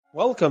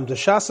Welcome to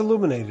Shas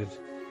Illuminated.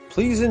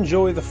 Please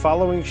enjoy the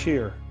following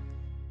shir.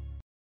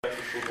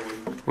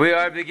 We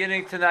are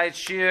beginning tonight's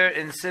shir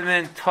in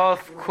Siman Tov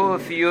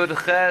Kuf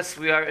Yud Ches.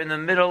 We are in the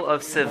middle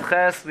of Siv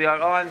Ches. We are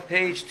on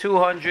page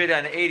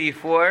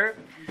 284.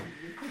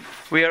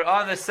 We are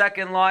on the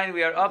second line.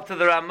 We are up to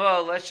the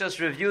Ramah. Let's just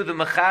review the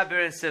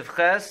Mechaber in Siv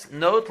Ches.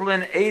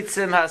 Notlin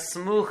Eitzim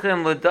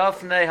Hasmuchim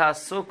L'Dafnei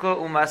Hasukkah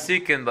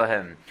Umasikin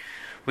Bahem.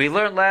 We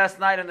learned last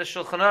night in the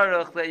Shulchan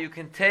Aruch that you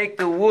can take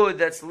the wood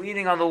that's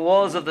leaning on the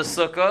walls of the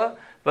sukkah,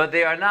 but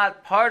they are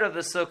not part of the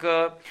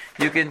sukkah.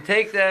 You can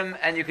take them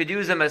and you could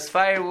use them as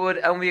firewood,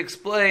 and we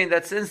explained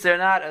that since they're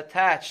not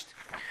attached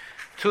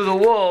to the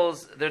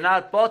walls, they're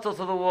not bottled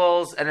to the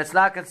walls, and it's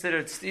not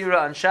considered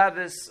stira on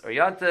Shabbos or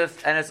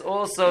Yontif, and it's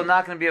also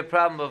not going to be a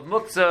problem of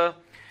muktzah,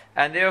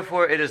 and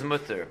therefore it is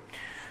mutter.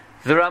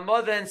 The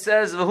Ramah then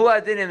says,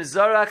 V'hu adinim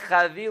zorak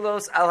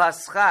chavilos al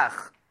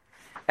haschach.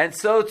 And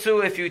so too,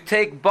 if you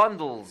take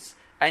bundles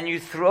and you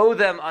throw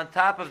them on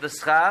top of the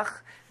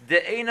schach,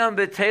 de'enam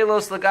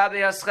betelos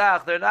lagabe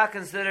haschach, they're not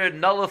considered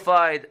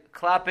nullified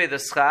klape the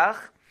schach.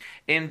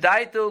 Im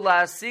daitu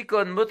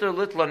la'asikon muter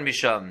litlon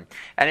misham.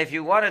 And if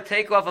you want to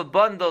take off a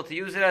bundle to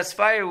use it as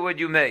firewood,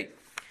 you may.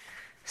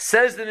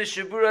 Says the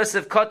Mishaburas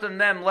of Kotan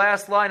Mem,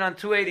 last line on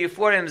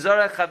 284, Im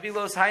zorach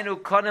chavilos hainu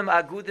konim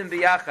agudim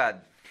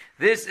biyachad.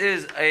 This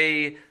is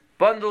a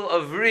bundle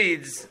of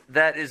reeds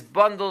that is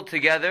bundled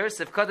together. You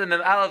throw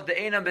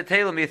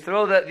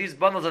these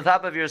bundles on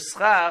top of your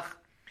schach,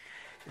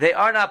 they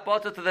are not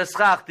bottled to the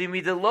schach.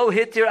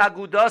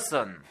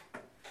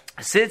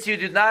 Since you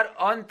did not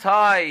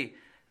untie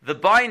the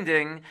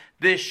binding,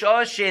 at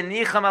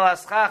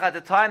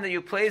the time that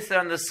you place it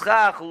on the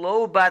schach,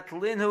 lo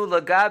batlinhu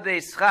lagabe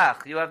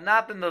schach. You have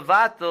not been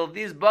mevatel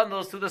these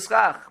bundles to the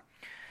schach.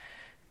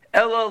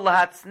 Elo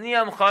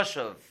lahatzniam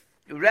choshav.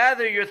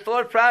 Rather, your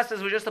thought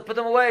process was just to put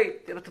them away,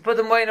 in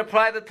a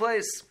private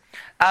place.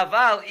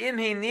 Aval im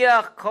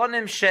hiniach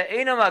konim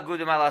she'enam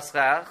agudim al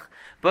haschach.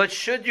 But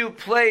should you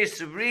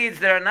place reeds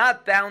that are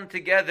not bound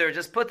together,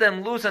 just put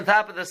them loose on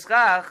top of the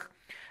schach,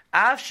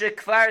 av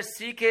shekvar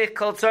sikeh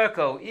kol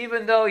tzarko,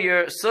 even though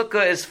your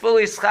sukkah is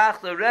fully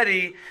schach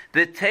already,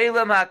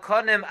 b'telam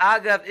hakonim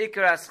agav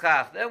ikar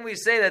haschach. Then we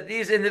say that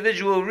these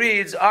individual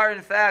reeds are in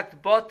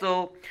fact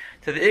bottle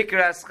to the ikar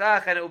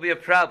haschach, and it will be a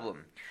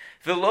problem.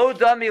 And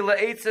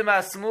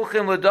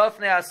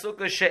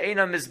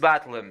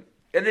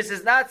this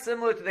is not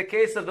similar to the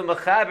case of the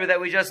Mechaber that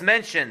we just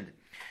mentioned.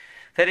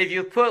 That if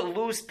you put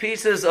loose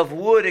pieces of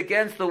wood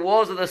against the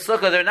walls of the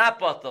sukkah, they're not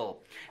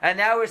bottle. And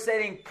now we're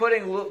saying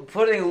putting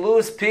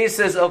loose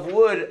pieces of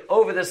wood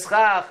over the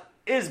schach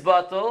is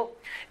bottle.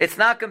 It's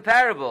not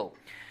comparable.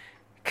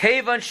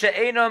 In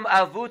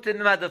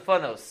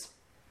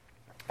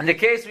the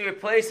case where you're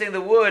placing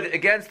the wood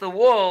against the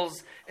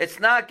walls, it's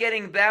not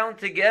getting bound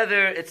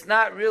together, it's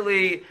not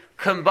really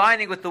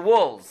combining with the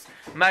walls.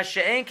 Which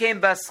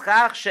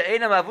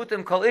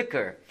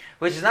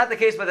is not the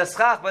case by the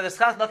schach. By the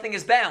schach, nothing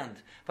is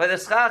bound. By the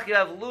schach, you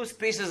have loose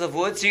pieces of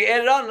wood, so you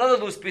add on another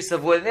loose piece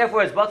of wood, and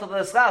therefore it's bottled to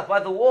the schach. By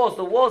the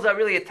walls are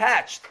really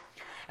attached.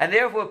 And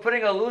therefore,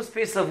 putting a loose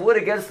piece of wood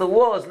against the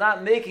wall is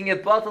not making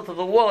it bottled to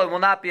the wall, it will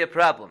not be a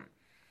problem.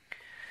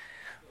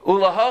 And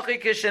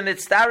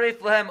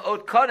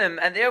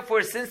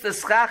therefore, since the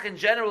schach in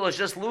general is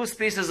just loose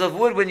pieces of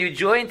wood, when you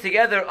join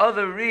together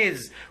other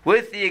reeds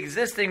with the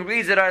existing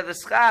reeds that are the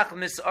schach,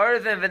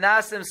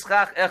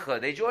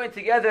 they join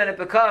together and it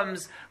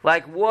becomes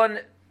like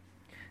one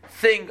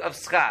thing of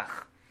schach.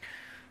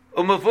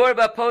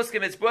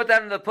 It's brought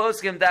down in the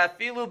poskim that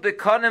afilu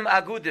bekonim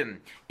agudim,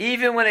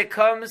 even when it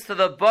comes to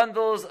the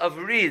bundles of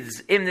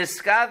reeds, im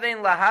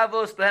niskaven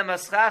lahavos behem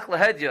haschach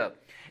lahedya.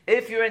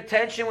 If your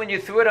intention when you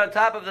threw it on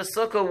top of the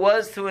sukkah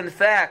was to, in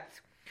fact,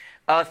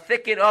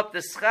 thicken up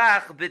the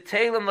schach,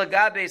 b'telim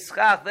lagabe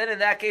schach, then in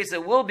that case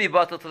it will be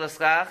bottled to the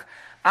schach,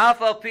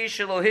 afal pi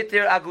shelo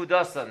hitir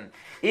agudasan.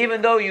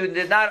 Even though you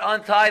did not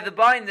untie the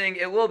binding,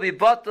 it will be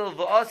bottled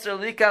v'aser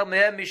likal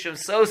mehem mishum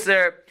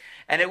soser,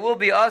 and it will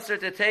be aser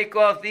to take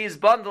off these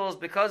bundles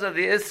because of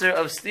the isser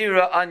of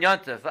stira on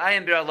yontif.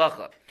 V'ayim bir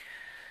halacha.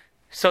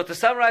 So to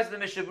summarize what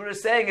the Mishabur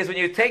is saying is when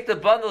you take the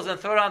bundles and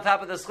throw it on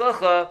top of the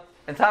schach,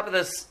 on top of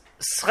the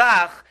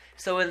schach,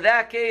 so in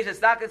that case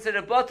it's not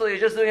considered bottle, you're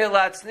just doing it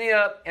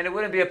latzniya, and it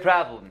wouldn't be a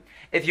problem.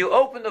 If you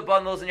open the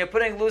bundles and you're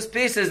putting loose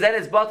pieces, then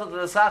it's bottle to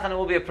the schach and it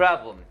will be a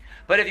problem.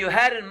 But if you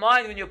had in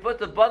mind when you put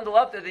the bundle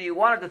up there that you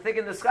wanted to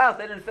thicken the schach,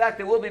 then in fact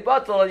it will be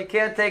bottle, and you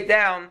can't take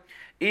down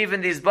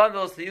even these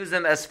bundles to use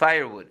them as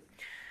firewood.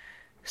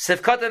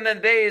 Sefkata men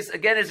beis,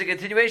 again, is a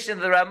continuation of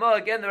the Ramah.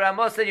 Again, the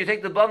Ramah said you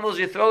take the bundles,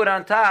 you throw it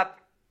on top.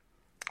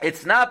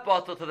 It's not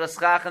bottled to the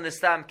schach in the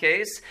stam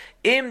case.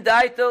 Im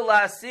daito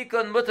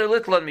la'asikon muter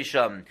litlon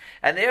misham.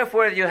 And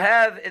therefore, if you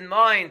have in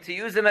mind to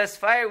use them as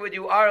firewood,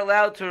 you are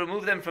allowed to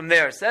remove them from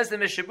there. Says the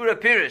Mishabura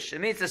Pirish. It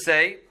means to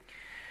say,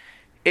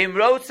 Im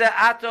rotza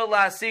ato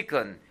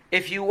la'asikon.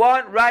 If you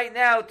want right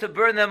now to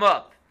burn them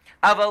up,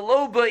 But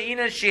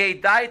you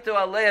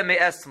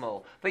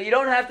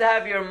don't have to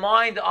have your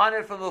mind on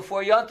it from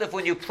before Yontif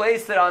when you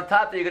place it on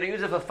top that you're going to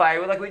use it for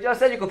firewood. Like we just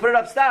said, you can put it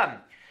up stam.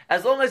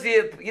 As long as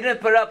you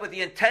didn't put it up with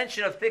the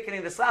intention of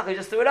thickening the slach, you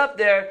just threw it up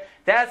there,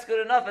 that's good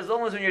enough. As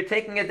long as when you're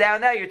taking it down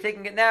now, you're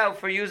taking it now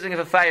for using it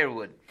for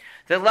firewood.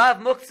 The lav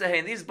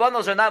mukzahin, these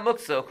bundles are not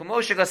mukza.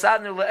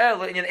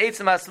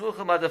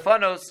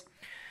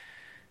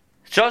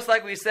 Just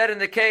like we said in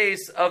the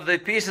case of the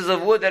pieces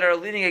of wood that are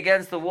leaning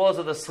against the walls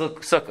of the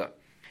sukkah.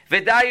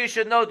 V'day, you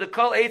should know, the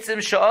kol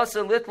eitzim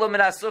she'asa litlo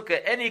min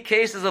ha-sukkah, any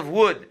cases of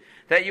wood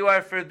that you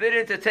are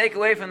forbidden to take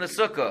away from the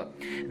sukkah.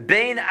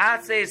 Bein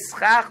atzei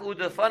schach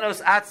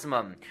u'defanos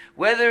atzmam,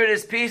 whether it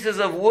is pieces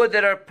of wood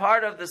that are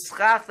part of the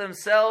schach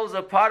themselves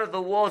or part of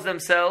the walls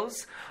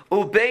themselves,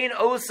 ubein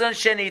osan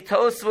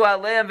shenitosvu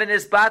aleim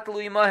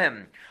v'nisbatlu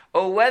imahim,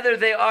 or whether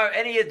they are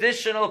any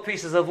additional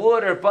pieces of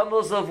wood or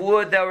bundles of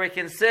wood that were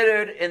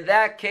considered, in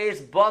that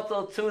case,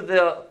 batal to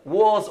the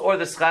walls or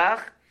the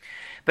schach.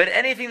 But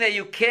anything that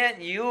you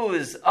can't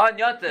use on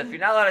Yontif, you're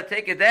not allowed to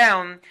take it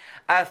down.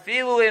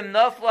 Afilu im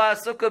nafla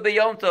sukkah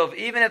b'yomtov,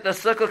 even if the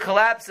sukkah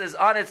collapses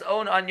on its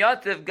own on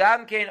Yontif,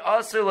 gam kein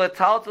asur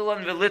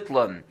l'taltalon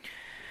v'litlon.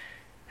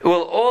 It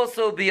will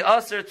also be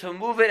asur to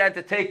move it and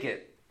to take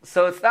it.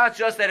 So it's not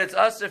just that it's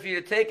asur for you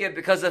to take it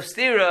because of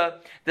stira.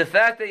 The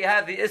fact that you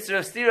have the isra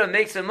of stira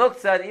makes it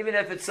muqtzad. Even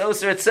if it's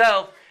osur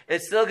itself,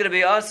 it's still going to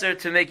be asur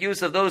to make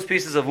use of those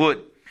pieces of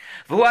wood.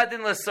 The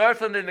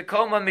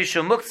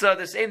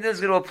same thing is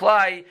going to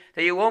apply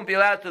that you won't be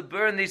allowed to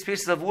burn these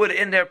pieces of wood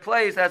in their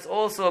place. That's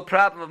also a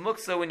problem of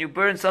muksa when you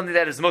burn something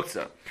that is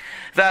muksa.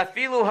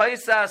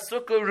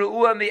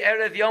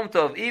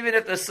 Even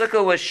if the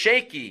sukkah was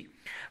shaky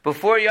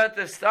before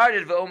Yontif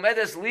started,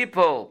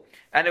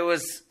 and it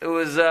was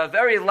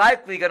very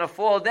likely going to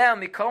fall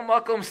down.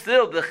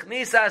 Still,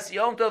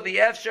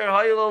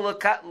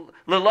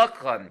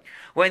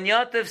 when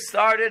Yontif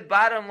started,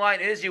 bottom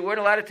line is you weren't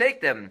allowed to take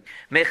them.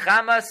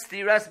 Mechamas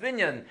stiras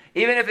binyan.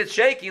 Even if it's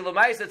shaky,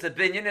 l'mais it's a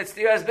binyan, it's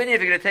stiras binyan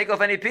if you're going to take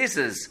off any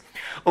pieces.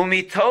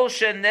 Umitol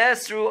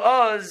nesru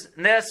oz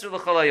nesru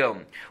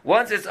l'chalayom.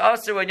 Once it's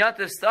asr when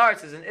Yontif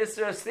starts, it's an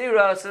isra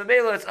stira, so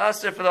it's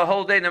asr for the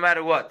whole day no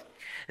matter what.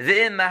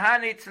 Whether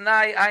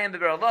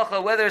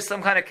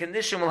some kind of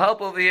condition will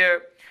help over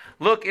here,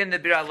 look in the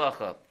Bir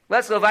Halacha.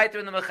 Let's go weiter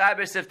in the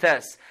Mechaber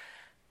Siftes.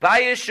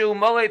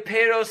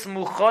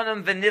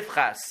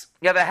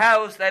 You have a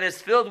house that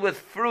is filled with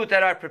fruit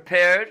that are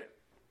prepared,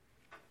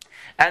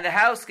 and the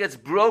house gets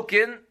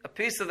broken, a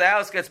piece of the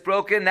house gets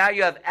broken, now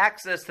you have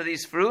access to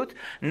these fruit.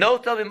 You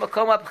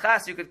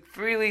could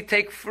freely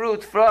take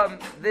fruit from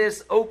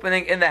this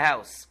opening in the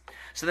house.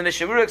 So the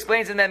Mishavura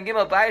explains in Mem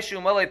Gimel,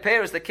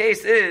 the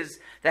case is,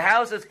 the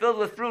house is filled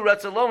with fruit.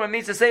 Ratzalom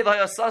means to say it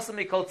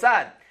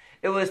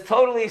was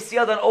totally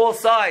sealed on all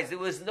sides. There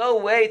was no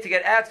way to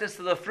get access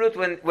to the fruit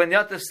when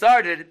Yontif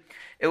started.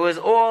 It was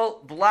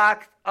all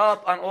blocked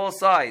up on all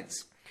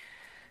sides.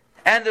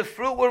 And the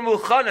fruit were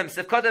muchanim.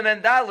 Sefkadim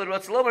and dalad.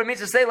 Ratzalom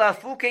means to say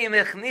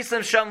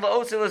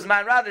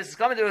this is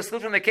coming to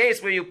exclude from the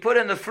case where you put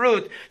in the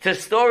fruit to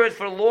store it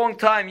for long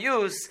time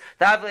use.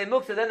 Then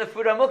the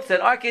fruit are muksa.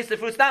 In our case, the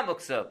fruit's not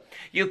muksa.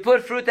 You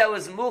put fruit that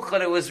was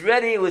muchan, it was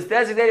ready, it was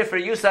designated for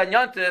use on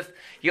Yontif.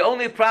 Your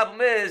only problem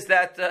is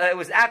that it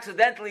was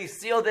accidentally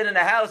sealed in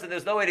a house and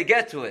there's no way to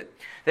get to it.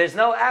 There's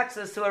no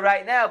access to it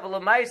right now, but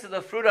l'maisa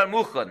the fruit are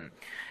muchan.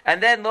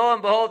 And then lo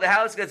and behold, the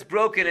house gets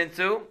broken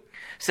into.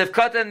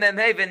 Sefkatan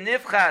memhei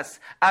v'nifchas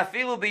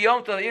afilu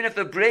b'yomtov. Even if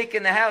the break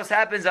in the house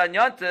happens on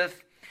Yontif,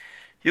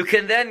 you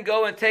can then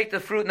go and take the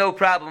fruit, no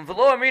problem.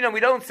 V'lo amrina, we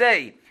don't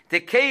say the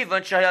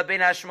kevan shaya ben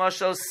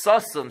hashmashos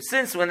sasum.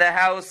 Since when the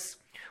house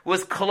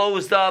was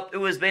closed up, it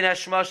was ben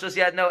hashmashos,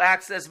 you had no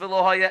access.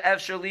 V'lo haya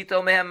efshar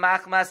lito mehem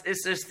machmas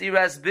iser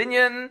stiras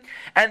binyan,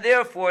 and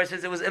therefore,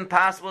 since it was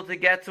impossible to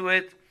get to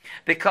it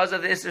because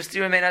of the iser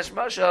stiras ben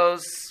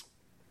hashmashos,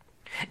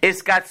 we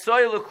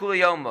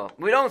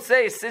don't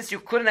say since you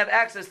couldn't have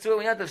access to it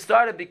when Yontif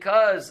started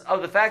because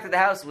of the fact that the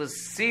house was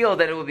sealed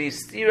that it would be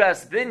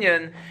stiras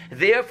binyan,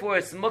 therefore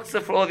it's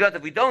muksa for all of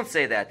Yontif. We don't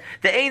say that.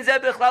 The ein zeh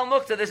bichlal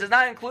muksa, this is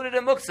not included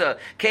in muksa.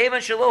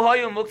 Kevan shelo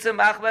hayu muksa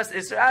machmas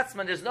isra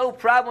atzman. There's no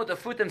problem with the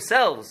fruit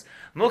themselves.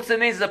 Muksa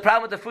means there's a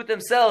problem with the fruit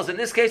themselves. In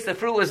this case, the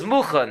fruit was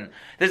muchan.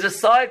 There's a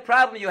side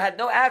problem. You had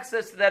no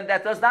access to them.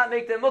 That does not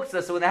make them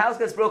muksa. So when the house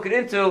gets broken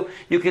into,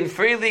 you can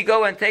freely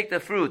go and take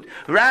the fruit.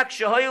 Rak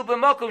shahoyu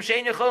b'makom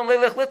she'en yecholem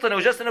leilech litlon. It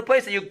was just in a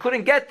place that you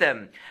couldn't get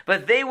them.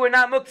 But they were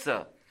not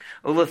muksa.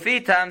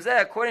 Ulefi tamzeh,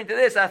 according to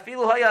this,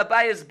 afilu haya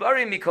abayis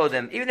bari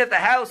mikodem. Even if the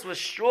house was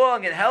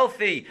strong and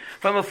healthy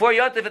from before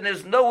Yontif, and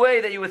there's no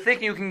way that you were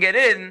thinking you can get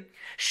in,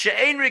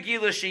 she'ein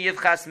regila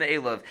sheyivchas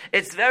me'elav.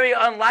 It's very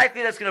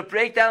unlikely that's going to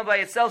break down by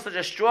itself such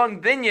a strong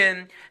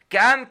binyan.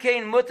 Gam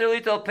kein muter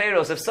litol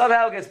peros. If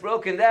somehow it gets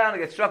broken down, it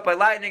gets struck by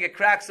lightning, it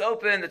cracks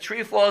open, the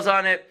tree falls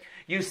on it,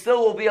 you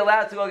still will be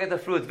allowed to go get the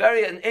fruit.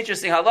 Very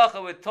interesting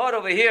halacha we're taught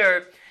over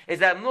here is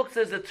that muktzah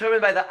is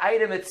determined by the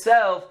item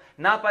itself,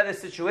 not by the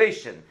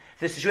situation.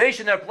 The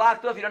situation they're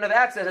blocked off, you don't have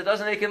access, it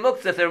doesn't make it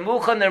muktzah. If they're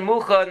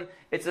muchan,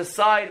 it's a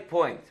side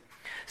point.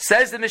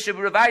 Says the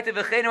Mishabura Vaita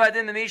v'cheinu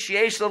adim mimish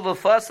yesh lo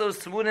l'fasos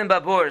tmunim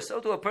babor. So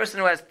to a person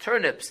who has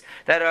turnips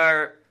that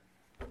are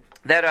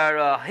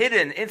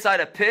hidden inside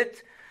a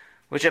pit,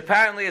 which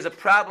apparently is a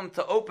problem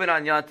to open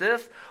on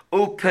Yontif.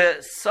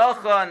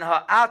 Upesachan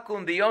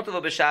ha'akum b'yontif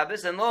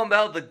b'Shabbos, and lo and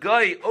behold, the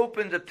guy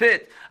opened the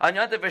pit on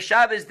Yontif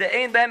b'Shabbos. The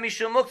ein ben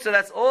mishum muktzah.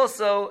 That's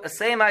also the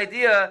same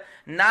idea,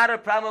 not a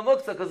problem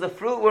of muktzah, because the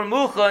fruit were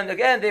mucha, and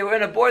again they were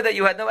in a board that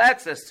you had no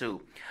access to.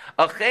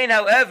 Achein,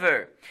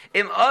 however,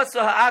 im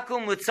also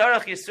ha'akum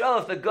l'tzarach Yisrael.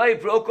 If the guy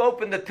broke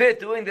open the pit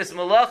doing this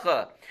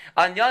malacha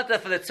on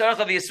Yontif for the tzarach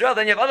of Yisrael,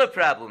 then you have other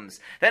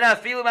problems. Then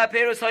afilu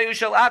ma'perus hayu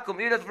shel akum.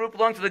 Even if the fruit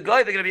belonged to the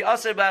guy, they're going to be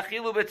aser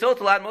ba'achilu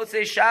b'total ad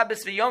motzei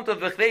Shabbos v'yomtov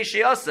v'chdei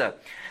she'asa.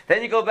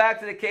 Then you go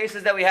back to the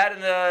cases that we had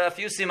in a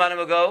few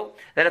simanim ago,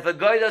 that if a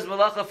guy does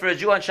malacha for a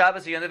Jew on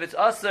Shabbos or Yontif, it's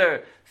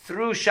aser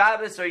through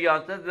Shabbos or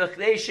Yontif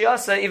v'chdei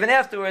she'asa. Even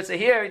afterwards, so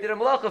here he did a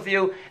malacha for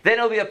you, then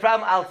it'll be a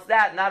problem al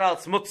that, not al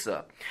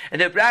tzmuktzah. In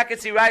the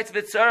brackets he writes,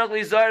 v'tzarach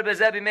lizar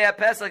b'zeh b'mei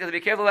Pesach. To be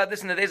careful about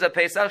this in the days of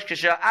Pesach.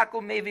 K'sha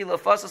akum mevi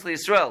lefasas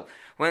liYisrael.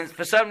 When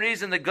for some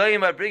reason the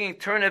goyim are bringing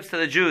turnips to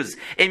the Jews.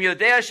 Im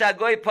yodea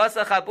shagoy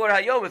pasach habor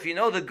hayom. If you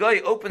know the goy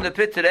opened the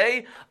pit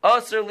today,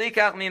 aser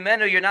likach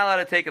mimenu, you're not allowed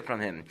to take it from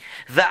him.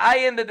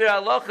 V'ayim b'bir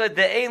alocha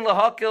de'ein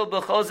lahakil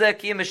b'chozeh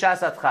ki mishas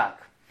atchak.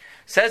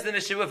 Says the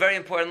Mishnah, a very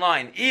important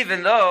line.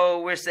 Even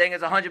though we're saying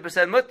it's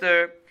 100%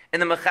 mutter, in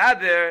the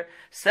Mechaber,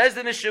 says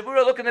the Mishnah,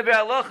 look in the Bir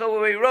Halacha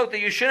where he wrote that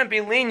you shouldn't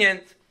be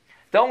lenient.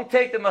 Don't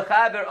take the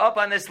Mechaber up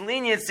on this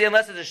leniency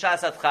unless it's a Shas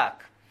Atchak.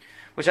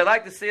 Which I'd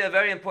like to see a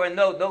very important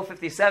note, note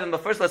 57.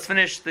 But first let's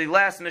finish the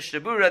last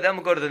Mishnah, then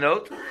we'll go to the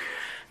note.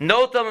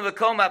 Notam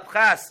v'kom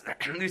apchas.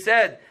 We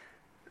said,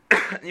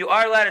 you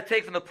are allowed to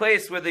take from the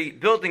place where the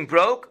building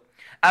broke.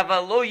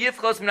 Avalo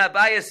yifchos min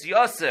abayis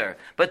yoser.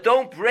 But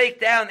don't break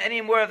down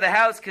any more of the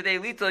house kedei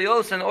lito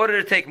yos in order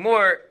to take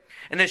more.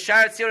 In the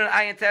Shar Tzion and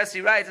Ayin Tes,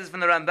 he writes, this is from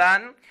the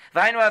Ramban,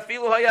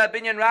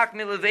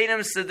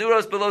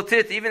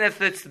 even if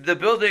the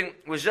building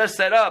was just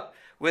set up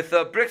with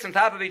bricks on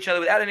top of each other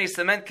without any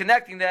cement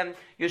connecting them,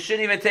 you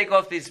shouldn't even take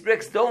off these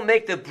bricks. Don't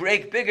make the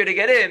break bigger to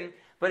get in,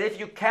 but if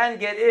you can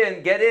get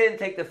in,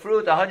 take the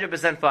fruit,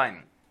 100%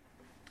 fine.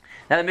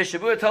 Now the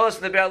Mishabur told us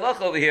in the Bir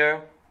Halacha over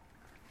here,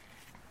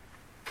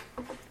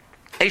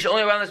 you should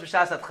only run this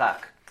b'shas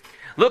atchak.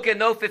 Look at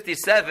note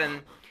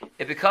 57,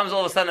 it becomes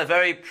all of a sudden a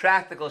very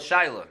practical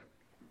shaila.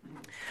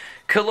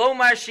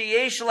 Kolomar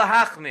sheyesh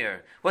lahachmir.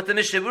 What the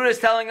Mishabur is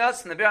telling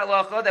us in the Bir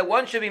Halacha, that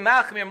one should be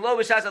machmir lo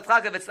b'shas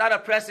atchak if it's not a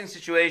pressing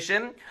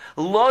situation.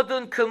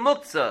 Lodun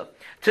kemuktzah,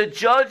 to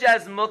judge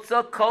as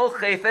muktzah kol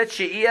chayfet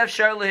she'iev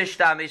shar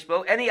lehishtamish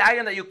bo, any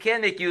item that you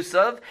can't make use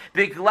of,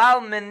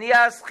 biglal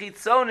menias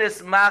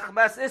chitzonis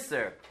machmas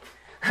iser.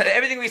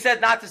 Everything we said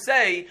not to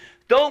say.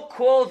 Don't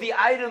call the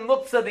item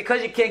muktzah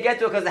because you can't get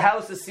to it because the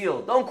house is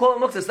sealed. Don't call it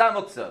muktzah, it's not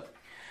muktzah.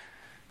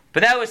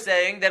 But now we're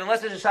saying that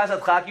unless it's a shas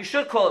atchak, you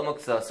should call it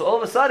muktzah. So all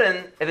of a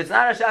sudden, if it's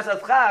not a shas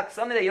atchak,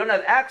 something that you don't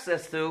have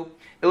access to,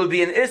 it would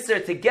be an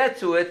isser to get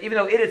to it, even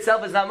though it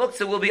itself is not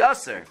muktzah, will be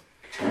usser.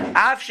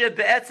 Afshe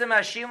be'etzem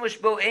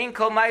hashimush bo ein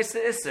kol ma'isa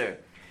isser.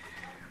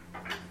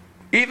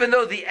 Even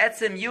though the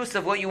etzem use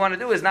of what you want to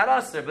do is not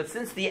usser, but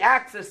since the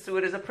access to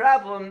it is a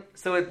problem,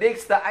 so it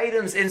makes the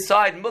items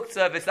inside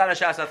muktzah if it's not a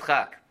shas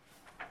atchak.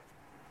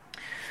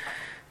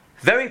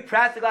 Very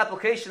practical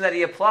application that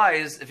he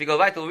applies, if you go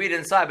back, we'll read it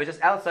inside, but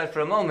just outside for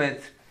a moment.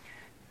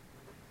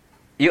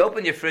 You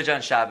open your fridge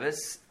on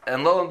Shabbos,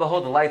 and lo and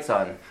behold, the light's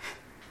on.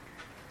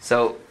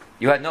 So,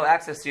 you had no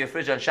access to your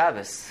fridge on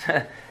Shabbos.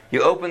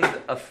 You opened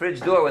a fridge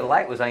door where the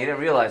light was on, you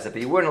didn't realize it,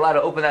 but you weren't allowed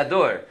to open that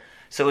door.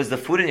 So is the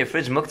food in your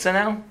fridge muktzah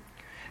now?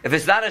 If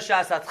it's not a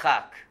shas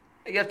atchak,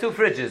 you have two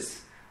fridges.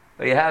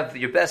 But you have,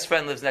 your best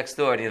friend lives next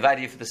door and he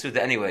invited you for the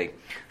suda anyway.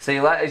 So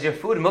is your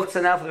food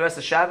muktzah now for the rest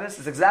of Shabbos?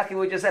 It's exactly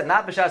what you just said.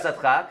 Not b'shas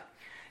atchak.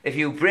 If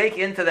you break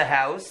into the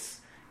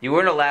house, you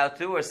weren't allowed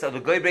to, or so the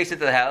guy breaks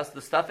into the house,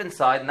 the stuff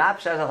inside, not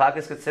b'shas atchak,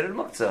 is considered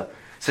muktzah.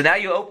 So now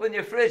you open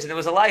your fridge and there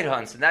was a light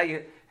on. So now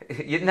you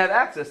didn't have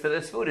access to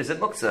this food. Is it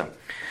muktzah?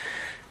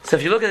 So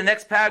if you look at the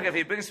next paragraph,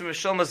 he brings from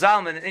Shlomo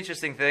Zalman an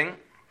interesting thing.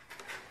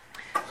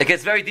 It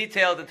gets very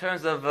detailed in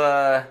terms of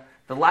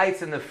the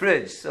lights in the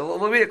fridge. So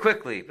we'll read it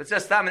quickly. But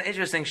just an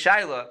interesting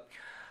shaila.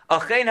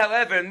 Achein,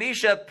 however,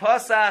 Misha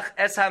Pasach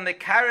es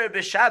ha-mekarer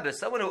b'Shabbos,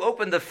 someone who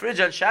opened the fridge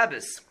on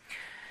Shabbos.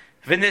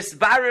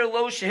 V'nisbarer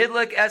lo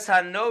shehidlek es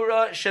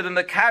ha-nora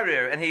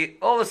sheb'mekarer, and he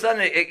all of a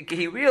sudden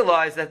he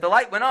realized that the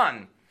light went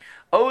on.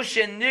 O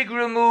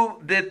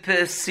shenigremu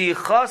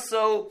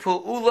b'pesichaso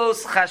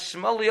pu'ulos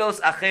chashmolios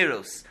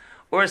acheros,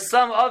 or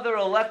some other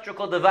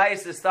electrical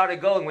devices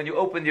started going when you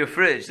opened your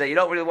fridge that you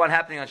don't really want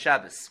happening on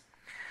Shabbos.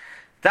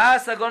 You do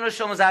not have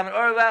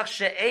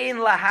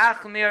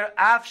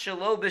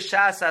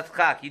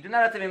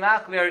to be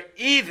machmir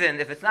even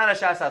if it's not a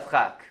shas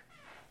atchak.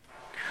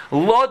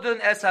 You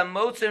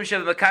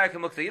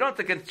don't have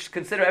to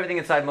consider everything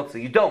inside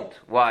muktzah. You don't.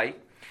 Why?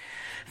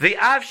 Even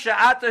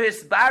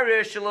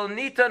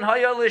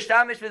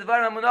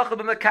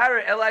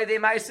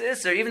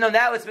though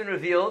now it's been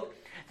revealed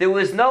there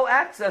was no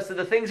access to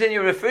the things in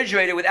your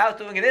refrigerator without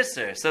doing an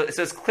Isser. So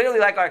it's clearly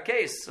like our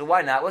case. So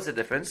why not? What's the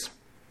difference?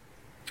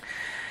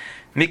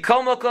 There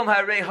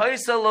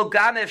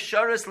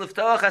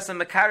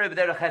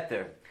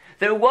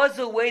was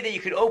a way that you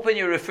could open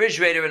your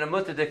refrigerator in a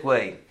mutadik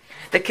way.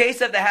 The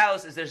case of the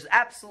house is there's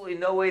absolutely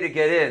no way to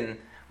get in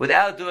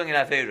without doing an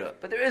Aveira.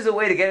 But there is a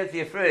way to get into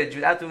your fridge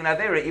without doing an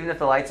Aveira, even if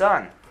the light's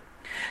on.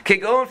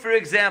 Kegon, for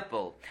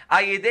example,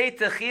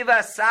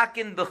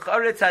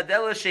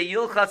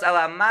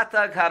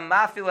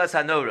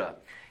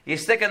 you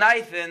stick a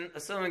knife in,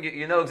 assuming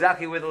you know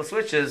exactly where the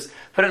switch is,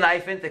 put a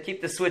knife in to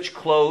keep the switch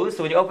closed,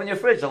 so when you open your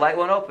fridge, the light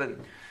won't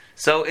open.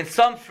 So in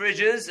some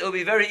fridges, it will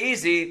be very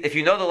easy, if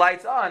you know the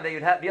light's on, that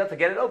you'd be able to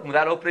get it open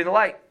without opening the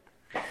light.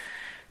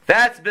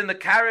 That's been the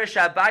Karish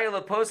Abayil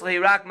Apostle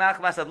Hirak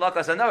Machmas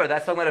Adlakas Anora.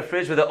 That's talking about a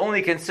fridge where the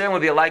only concern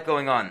would be a light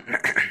going on.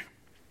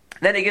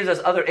 Then he gives us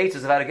other eights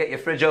of how to get your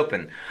fridge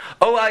open.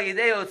 Or having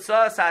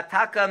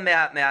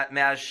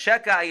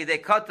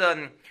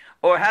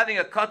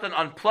a cotton,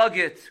 unplug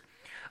it.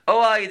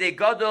 When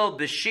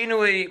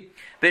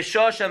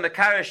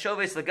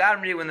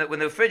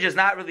the fridge is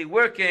not really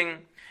working,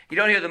 you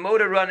don't hear the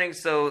motor running,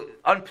 so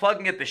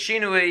unplugging it,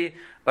 b'shinui,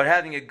 or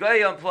having a guy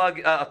unplug,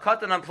 a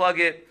cotton unplug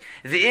it.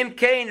 The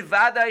imkain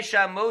vaday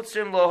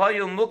shamotzim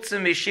lohoyu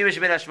muktzim mishivish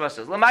ben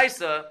hashmasas.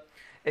 Lamaisa,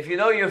 if you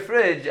know your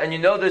fridge and you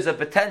know there's a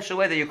potential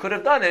way that you could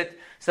have done it,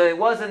 so it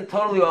wasn't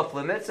totally off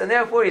limits, and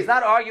therefore he's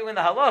not arguing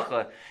the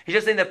halacha. He's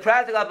just saying the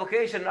practical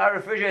application in our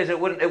refrigerators it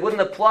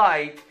wouldn't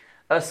apply.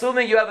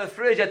 Assuming you have a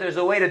fridge that there's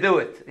a way to do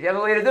it. If you have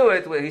a way to do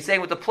it, he's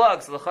saying with the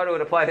plug, so the chara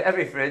would apply to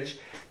every fridge.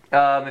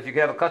 If you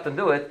could have a cut and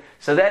do it,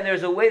 so then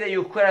there's a way that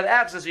you could have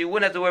access, so you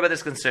wouldn't have to worry about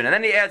this concern. And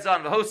then he adds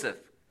on v'hosef.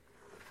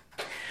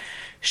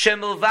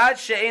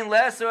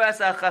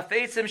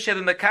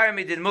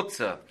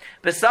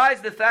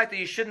 Besides the fact that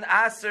you shouldn't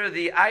answer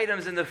the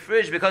items in the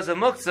fridge because of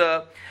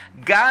muktzah,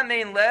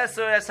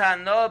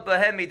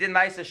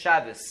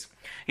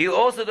 you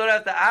also don't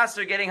have to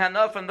answer getting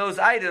hana from those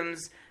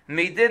items.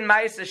 Midin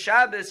ma'isa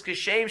Shabbos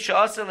kishem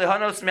she'asar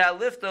lehanos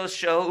me'aliftos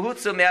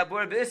shehutzu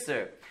me'abur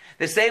b'isser.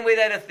 The same way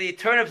that if the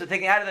turnips are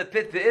taken out of the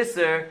pit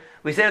b'isser,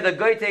 we say if the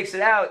guy takes it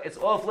out, it's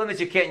off limits,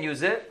 you can't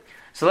use it.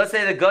 So let's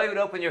say the guy would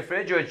open your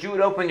fridge, or a Jew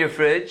would open your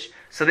fridge.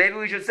 So maybe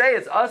we should say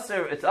it's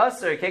usser.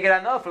 You can't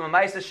get enough from a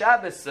ma'isa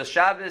Shabbos. So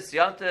Shabbos,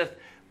 Yontif,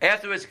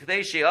 afterwards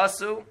Kadesh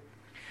Asu.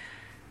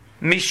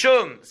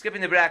 Mishum,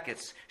 skipping the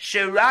brackets.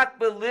 Sherak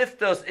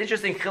beliftos.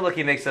 Interesting chiluk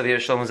he makes over here,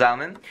 Shlomo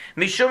Zalman.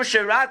 Mishum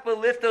sherak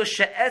beliftos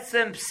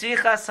she'etzem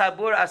psichas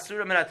habur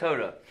asura min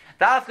haTorah.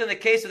 Dafka, in the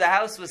case where the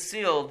house was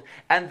sealed,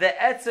 and the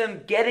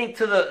etzem getting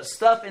to the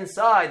stuff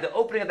inside, the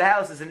opening of the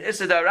house is an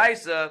issa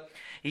daraisa.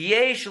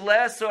 Yesh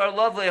lesor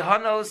lov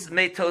lehanos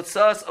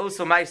metotzas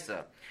oso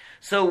maisa.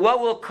 So what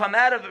will come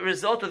out of the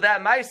result of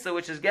that maisa,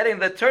 which is getting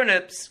the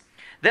turnips,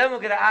 then we're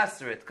going to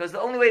answer it. Because the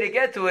only way to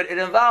get to it, it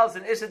involves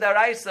an issa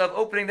daraisa of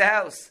opening the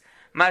house.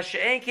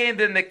 Masha'en came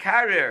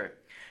b'mekarir.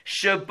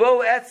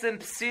 Shabo etzem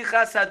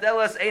psichas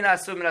hadelas ein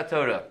asur min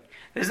haTorah.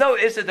 There's no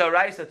issa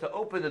daraisa to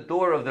open the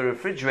door of the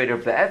refrigerator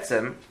of the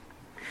etzem.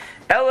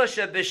 Ela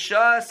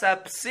shebishas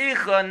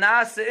hapsicha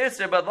nasa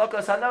isser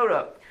b'adlakas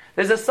hanora.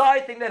 There's a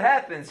side thing that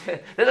happens.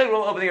 There's nothing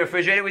wrong with opening a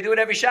refrigerator. We do it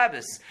every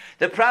Shabbos.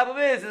 The problem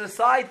is, there's a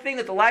side thing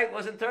that the light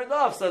wasn't turned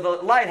off, so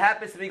the light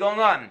happens to be going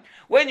on.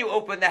 When you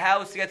open the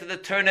house, you get to the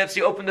turnips,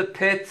 you open the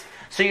pit,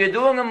 so you're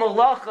doing a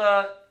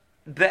malacha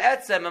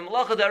be'etzem, a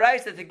malacha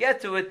daraisa to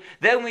get to it,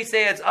 then we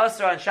say it's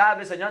asr on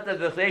Shabbos, and yontav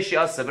v'chleishi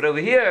asr. But over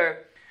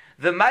here,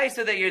 the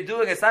maisa that you're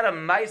doing, it's not a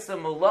maisa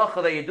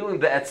malacha that you're doing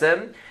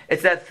be'etzem,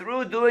 it's that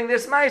through doing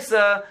this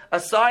maisa, a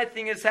side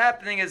thing is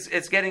happening,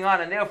 it's getting on,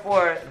 and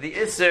therefore, the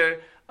isser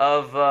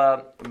of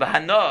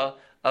Bahana,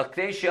 a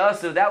Kdeshi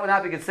Asu, that would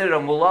not be considered a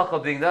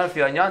mulacha being done for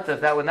Yantav.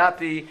 That would not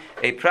be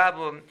a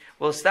problem.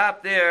 We'll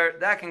stop there.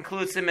 That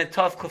concludes Siman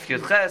Tov Kuf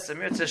Yud Ches.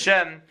 Amir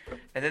Tzashem.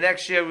 And the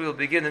next year we will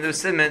begin the new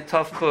Siman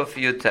Tov Kuf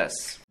Yud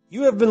Tes.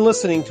 You have been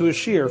listening to a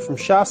shiur from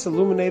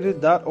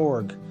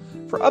shasilluminated.org.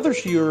 For other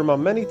shiurim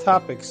on many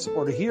topics,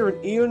 or to hear an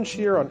Iyun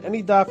shiur on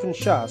any daf in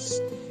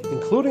Shas,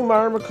 including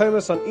Ma'ar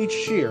Mekaymas on each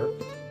shiur,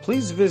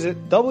 please visit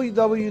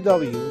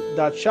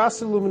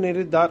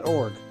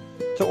www.shasilluminated.org.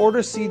 To order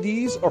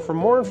CDs or for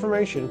more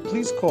information,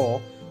 please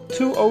call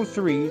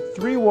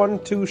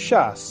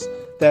 203-312-SHAS.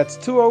 That's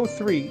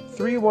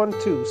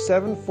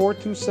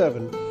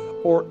 203-312-7427,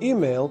 or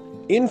email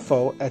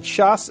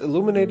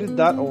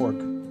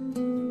info@shasilluminated.org.